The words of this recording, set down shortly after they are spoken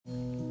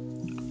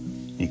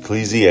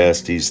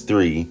Ecclesiastes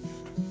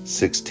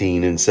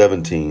 3:16 and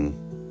 17.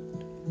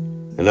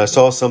 And I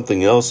saw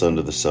something else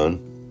under the sun.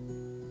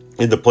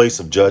 In the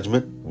place of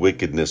judgment,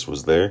 wickedness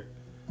was there.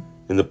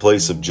 In the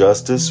place of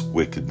justice,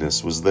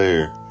 wickedness was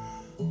there.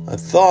 I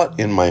thought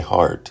in my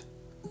heart,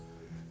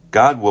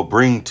 God will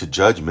bring to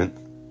judgment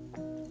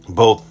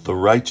both the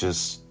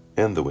righteous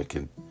and the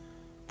wicked.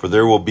 For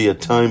there will be a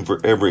time for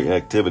every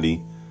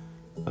activity,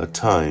 a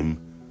time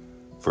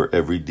for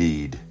every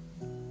deed.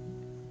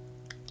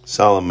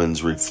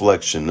 Solomon's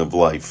reflection of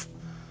life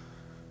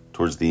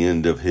towards the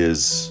end of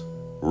his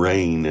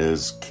reign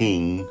as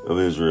king of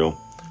Israel,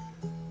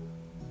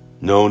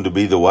 known to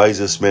be the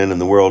wisest man in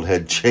the world,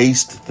 had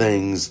chased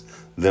things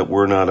that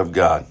were not of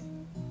God.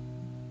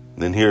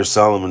 Then here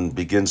Solomon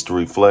begins to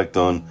reflect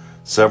on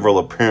several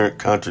apparent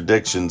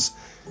contradictions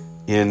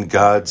in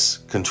God's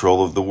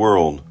control of the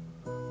world.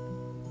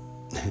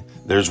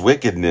 There's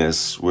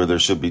wickedness where there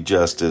should be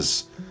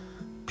justice.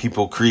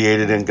 People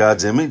created in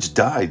God's image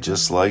die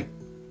just like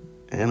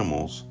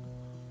animals.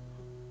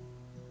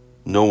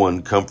 No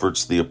one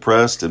comforts the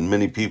oppressed, and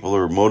many people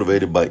are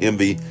motivated by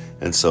envy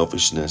and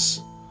selfishness.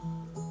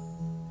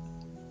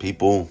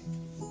 People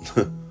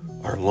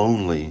are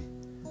lonely.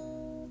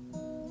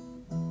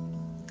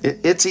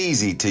 It's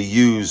easy to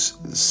use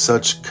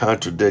such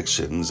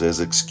contradictions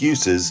as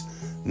excuses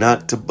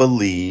not to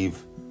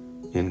believe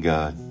in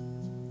God.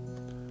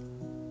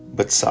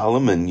 But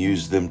Solomon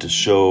used them to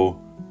show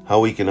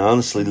how we can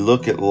honestly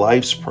look at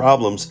life's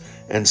problems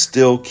and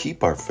still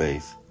keep our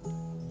faith.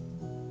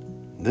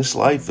 This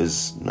life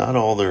is not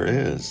all there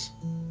is.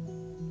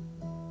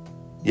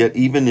 Yet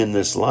even in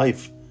this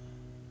life,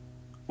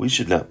 we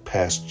should not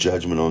pass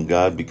judgment on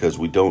God because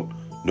we don't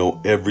know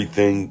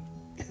everything.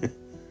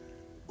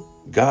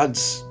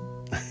 God's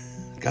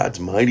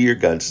mightier.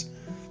 God's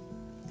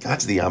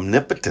the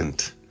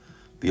omnipotent,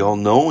 the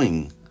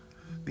all-knowing,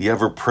 the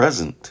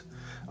ever-present.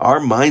 Our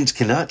minds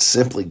cannot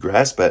simply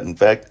grasp that. In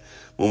fact,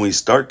 when we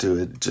start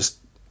to,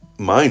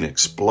 mine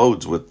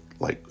explodes with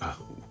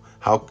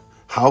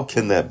how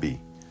can that be?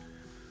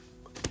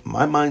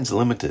 My mind's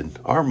limited.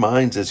 Our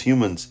minds as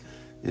humans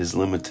is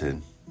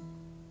limited.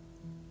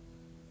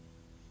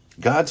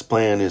 God's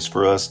plan is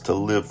for us to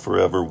live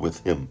forever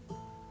with Him.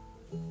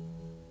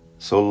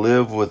 So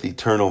live with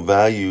eternal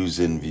values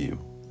in view,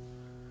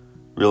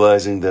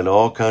 realizing that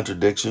all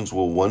contradictions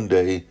will one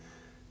day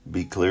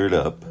be cleared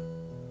up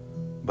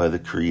by the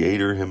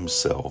Creator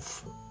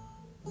Himself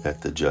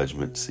at the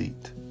judgment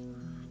seat.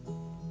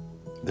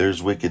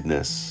 There's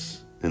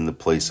wickedness in the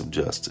place of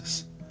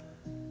justice.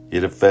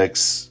 It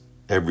affects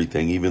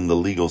everything, even the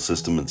legal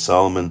system. And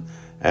Solomon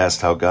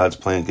asked how God's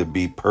plan could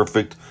be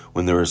perfect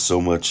when there is so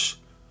much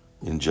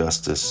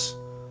injustice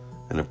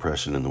and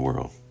oppression in the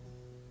world.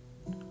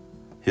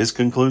 His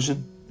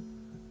conclusion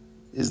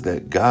is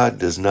that God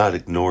does not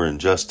ignore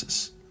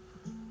injustice,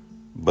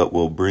 but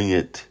will bring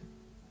it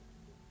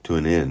to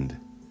an end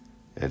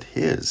at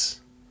His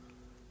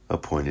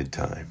appointed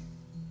time.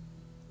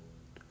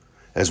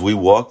 As we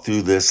walk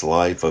through this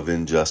life of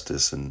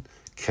injustice and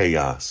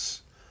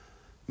chaos,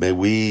 may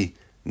we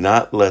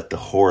not let the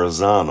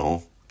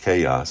horizontal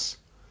chaos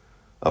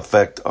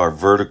affect our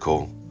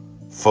vertical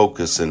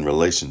focus and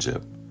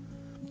relationship,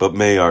 but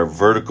may our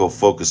vertical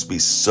focus be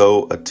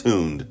so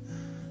attuned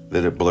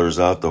that it blurs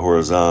out the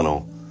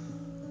horizontal,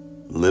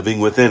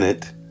 living within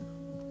it,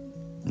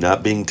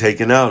 not being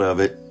taken out of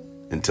it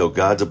until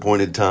God's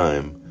appointed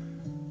time,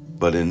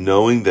 but in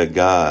knowing that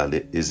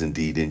God is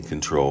indeed in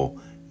control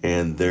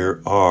and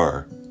there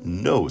are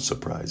no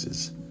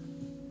surprises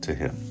to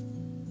Him.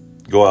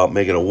 Go out,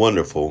 make it a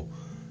wonderful,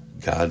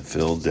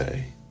 God-filled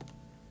day,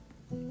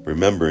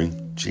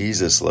 remembering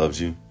Jesus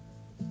loves you,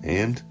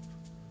 and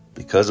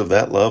because of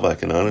that love, I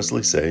can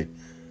honestly say,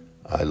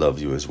 I love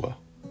you as well.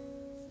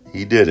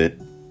 He did it.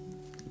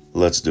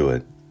 Let's do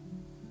it.